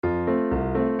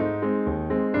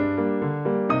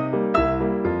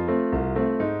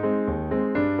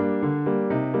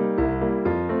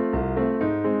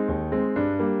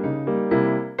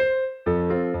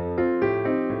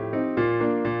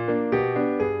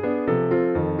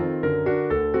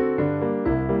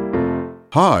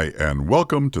Hi, and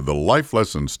welcome to the Life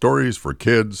Lesson Stories for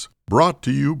Kids, brought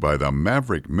to you by the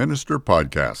Maverick Minister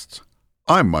Podcasts.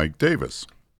 I'm Mike Davis.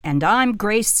 And I'm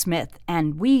Grace Smith,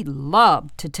 and we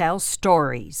love to tell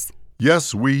stories.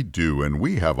 Yes, we do, and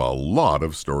we have a lot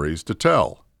of stories to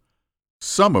tell.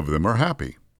 Some of them are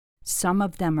happy. Some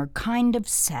of them are kind of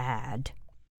sad.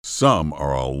 Some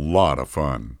are a lot of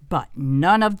fun. But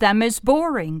none of them is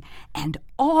boring, and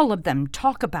all of them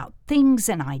talk about things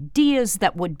and ideas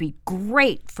that would be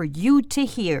great for you to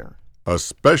hear.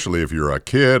 Especially if you're a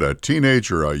kid, a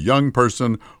teenager, a young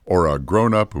person, or a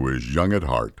grown-up who is young at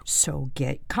heart. So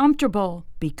get comfortable,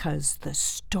 because the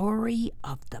story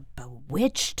of the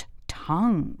bewitched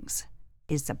tongues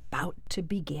is about to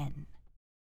begin.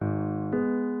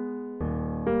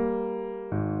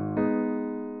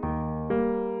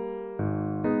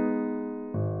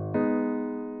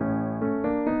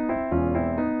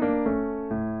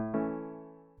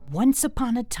 Once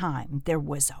upon a time, there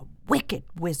was a wicked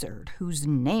wizard whose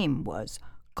name was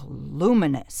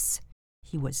Gloominess.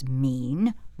 He was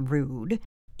mean, rude,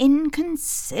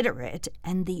 inconsiderate,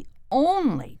 and the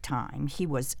only time he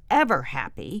was ever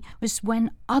happy was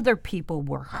when other people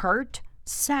were hurt,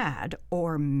 sad,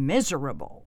 or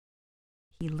miserable.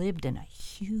 He lived in a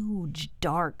huge,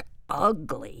 dark,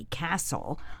 ugly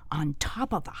castle on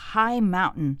top of a high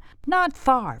mountain not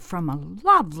far from a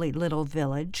lovely little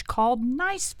village called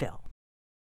Niceville.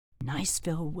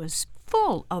 Niceville was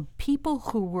full of people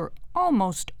who were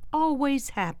almost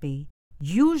always happy,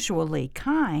 usually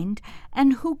kind,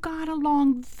 and who got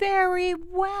along very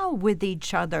well with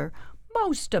each other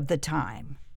most of the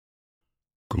time.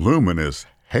 Gloominess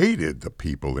hated the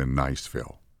people in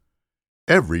Niceville.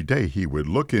 Every day he would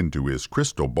look into his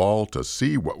crystal ball to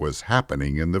see what was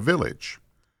happening in the village.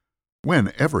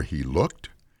 Whenever he looked,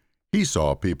 he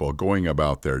saw people going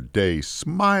about their day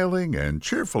smiling and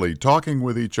cheerfully talking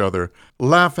with each other,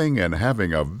 laughing and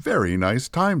having a very nice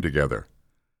time together.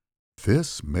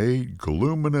 This made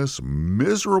Gloominess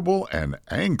miserable and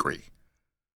angry,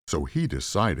 so he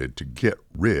decided to get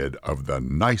rid of the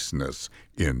niceness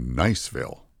in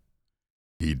Niceville.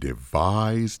 He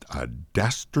devised a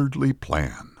dastardly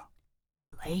plan.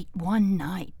 Late one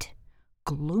night,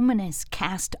 Gloominess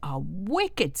cast a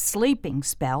wicked sleeping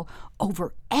spell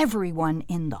over everyone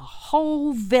in the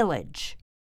whole village.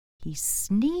 He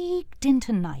sneaked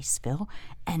into Niceville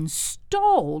and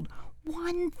stole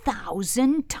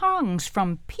 1,000 tongues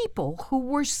from people who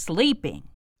were sleeping.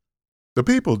 The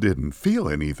people didn't feel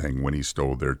anything when he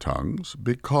stole their tongues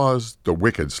because the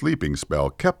wicked sleeping spell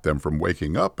kept them from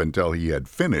waking up until he had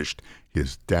finished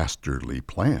his dastardly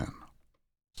plan.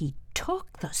 He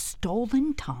took the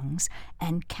stolen tongues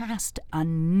and cast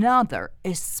another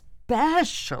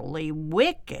especially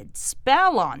wicked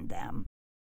spell on them.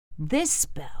 This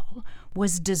spell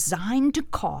was designed to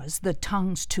cause the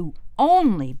tongues to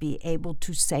only be able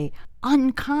to say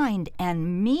unkind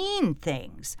and mean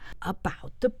things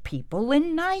about the people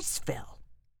in Niceville.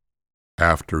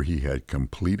 After he had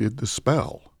completed the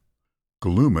spell,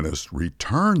 Gloominess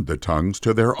returned the tongues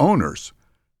to their owners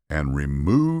and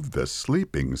removed the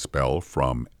sleeping spell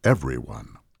from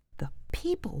everyone. The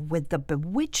people with the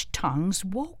bewitched tongues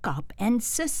woke up and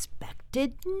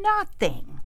suspected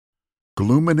nothing.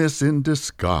 Gloominess in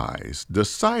disguise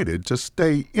decided to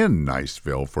stay in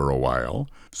Niceville for a while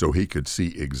so he could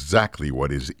see exactly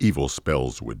what his evil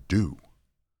spells would do.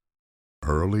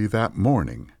 Early that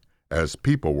morning, as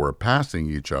people were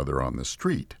passing each other on the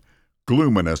street,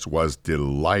 Gloominess was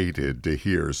delighted to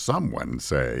hear someone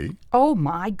say, "Oh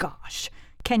my gosh,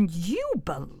 can you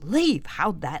believe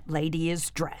how that lady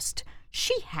is dressed?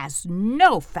 She has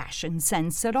no fashion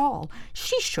sense at all.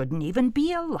 She shouldn't even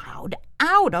be allowed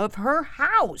out of her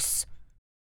house."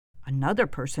 Another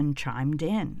person chimed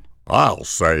in, "I'll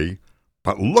say,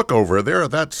 but look over there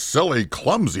at that silly,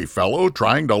 clumsy fellow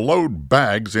trying to load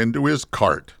bags into his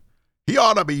cart. He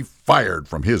ought to be fired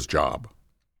from his job."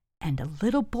 And a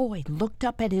little boy looked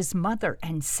up at his mother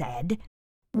and said,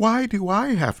 "Why do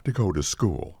I have to go to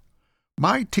school?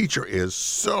 My teacher is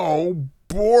so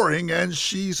boring, and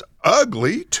she's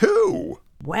ugly, too."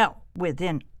 Well,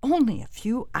 within only a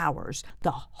few hours,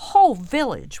 the whole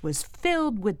village was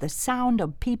filled with the sound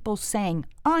of people saying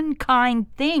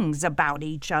unkind things about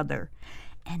each other.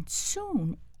 And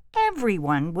soon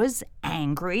everyone was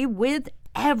angry with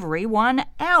everyone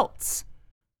else.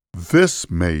 This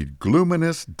made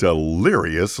Gloominess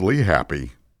deliriously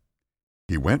happy.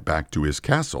 He went back to his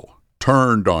castle,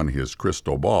 turned on his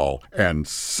crystal ball, and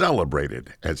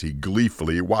celebrated as he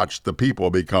gleefully watched the people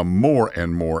become more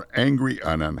and more angry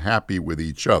and unhappy with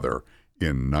each other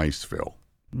in Niceville.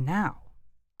 Now,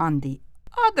 on the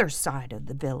other side of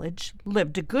the village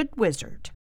lived a good wizard.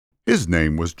 His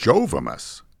name was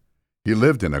Jovimus. He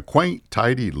lived in a quaint,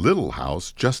 tidy little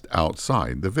house just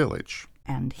outside the village.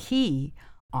 And he,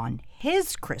 on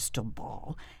his crystal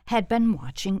ball, had been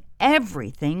watching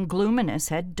everything Gloominess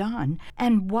had done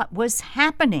and what was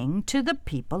happening to the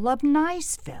people of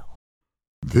Niceville.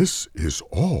 "This is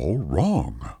all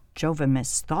wrong,"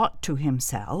 Jovimus thought to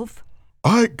himself.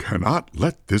 "I cannot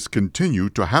let this continue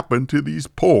to happen to these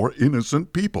poor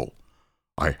innocent people.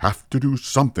 I have to do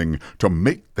something to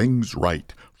make things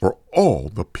right for all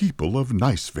the people of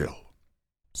Niceville."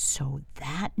 So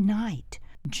that night,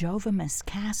 Jovimus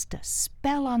cast a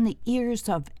spell on the ears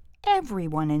of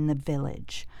everyone in the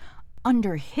village.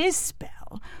 Under his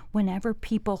spell, whenever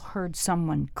people heard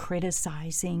someone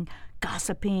criticizing,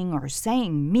 gossiping, or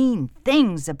saying mean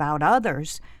things about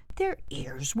others, their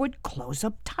ears would close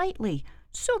up tightly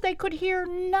so they could hear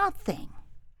nothing.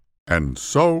 And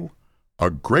so a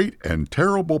great and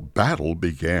terrible battle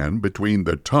began between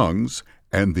the tongues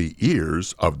and the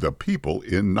ears of the people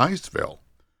in Niceville.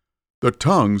 The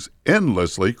tongues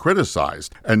endlessly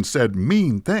criticized and said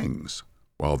mean things,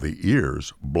 while the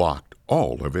ears blocked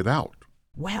all of it out.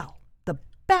 Well, the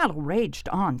battle raged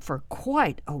on for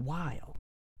quite a while.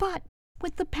 But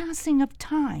with the passing of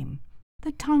time,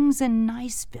 the tongues in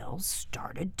Niceville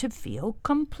started to feel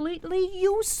completely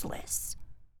useless.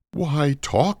 Why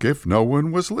talk if no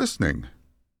one was listening?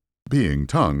 Being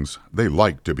tongues, they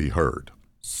liked to be heard.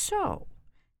 So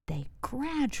they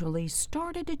gradually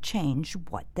started to change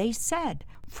what they said,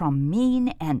 from mean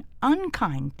and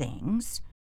unkind things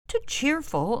to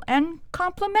cheerful and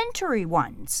complimentary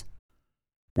ones.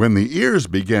 When the ears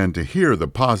began to hear the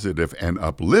positive and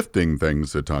uplifting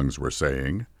things the tongues were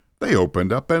saying, they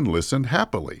opened up and listened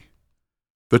happily.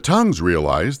 The tongues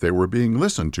realized they were being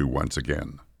listened to once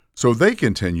again, so they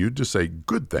continued to say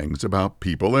good things about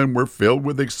people and were filled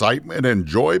with excitement and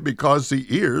joy because the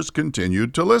ears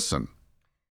continued to listen.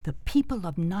 The people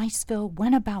of Niceville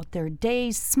went about their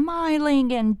days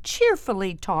smiling and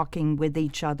cheerfully talking with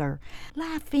each other,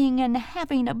 laughing and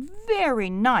having a very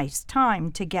nice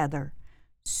time together.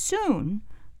 Soon,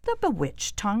 the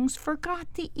bewitched tongues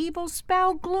forgot the evil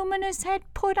spell Gloominess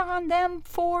had put on them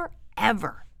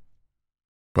forever.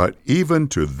 But even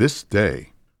to this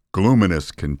day,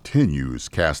 Gloominess continues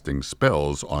casting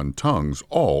spells on tongues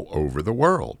all over the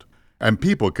world, and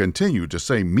people continue to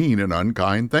say mean and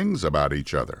unkind things about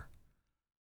each other.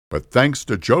 But thanks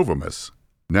to Jovimus,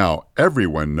 now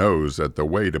everyone knows that the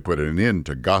way to put an end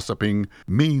to gossiping,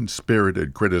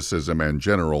 mean-spirited criticism, and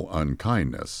general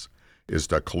unkindness is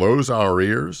to close our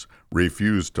ears,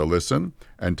 refuse to listen,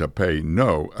 and to pay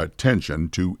no attention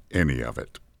to any of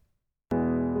it.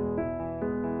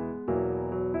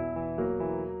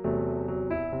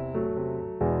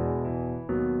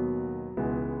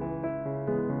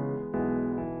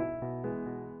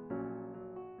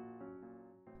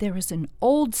 There is an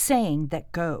old saying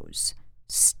that goes,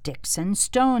 "Sticks and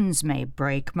stones may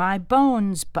break my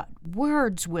bones, but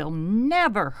words will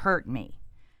never hurt me."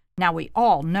 Now we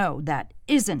all know that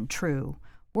isn't true.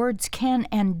 Words can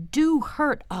and do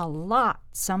hurt a lot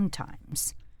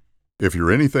sometimes. If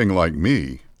you're anything like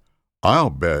me,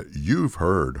 I'll bet you've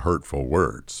heard hurtful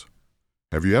words.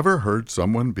 Have you ever heard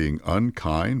someone being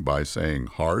unkind by saying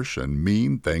harsh and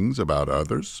mean things about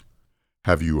others?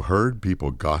 Have you heard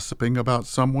people gossiping about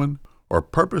someone or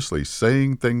purposely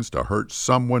saying things to hurt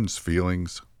someone's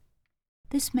feelings?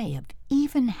 This may have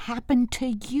even happened to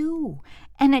you,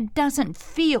 and it doesn't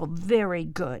feel very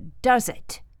good, does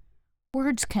it?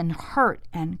 Words can hurt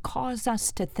and cause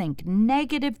us to think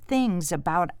negative things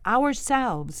about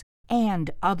ourselves and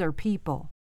other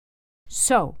people.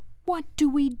 So, what do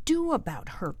we do about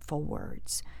hurtful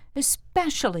words,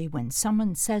 especially when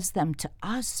someone says them to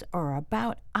us or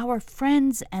about our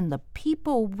friends and the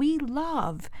people we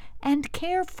love and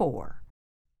care for?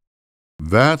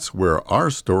 That's where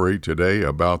our story today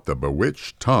about the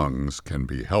bewitched tongues can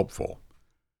be helpful.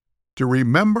 To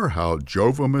remember how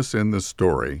Jovimus in the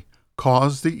story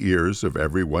caused the ears of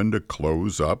everyone to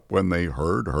close up when they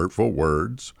heard hurtful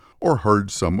words or heard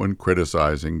someone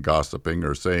criticizing, gossiping,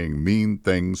 or saying mean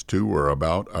things to or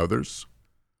about others.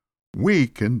 We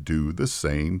can do the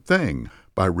same thing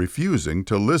by refusing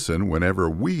to listen whenever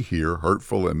we hear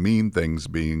hurtful and mean things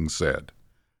being said.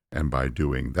 And by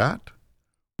doing that,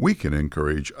 we can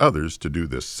encourage others to do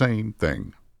the same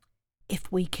thing.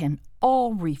 If we can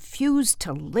all refuse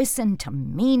to listen to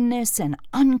meanness and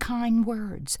unkind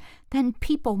words, then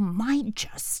people might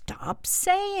just stop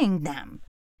saying them.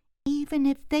 Even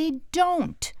if they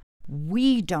don't,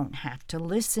 we don't have to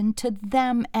listen to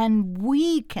them, and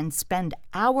we can spend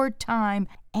our time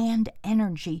and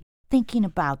energy thinking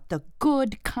about the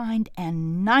good, kind,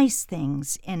 and nice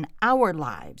things in our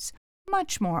lives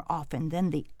much more often than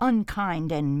the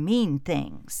unkind and mean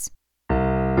things.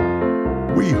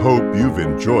 We hope you've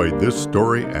enjoyed this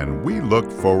story, and we look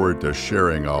forward to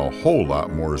sharing a whole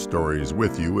lot more stories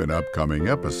with you in upcoming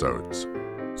episodes.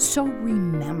 So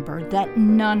remember that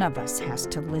none of us has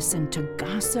to listen to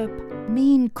gossip,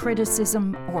 mean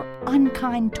criticism, or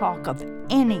unkind talk of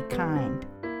any kind.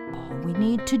 All we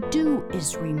need to do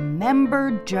is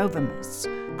remember Jovimus,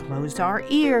 close our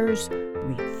ears,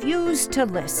 refuse to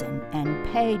listen, and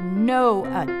pay no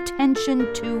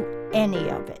attention to any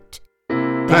of it.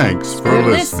 Thanks for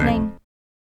listening.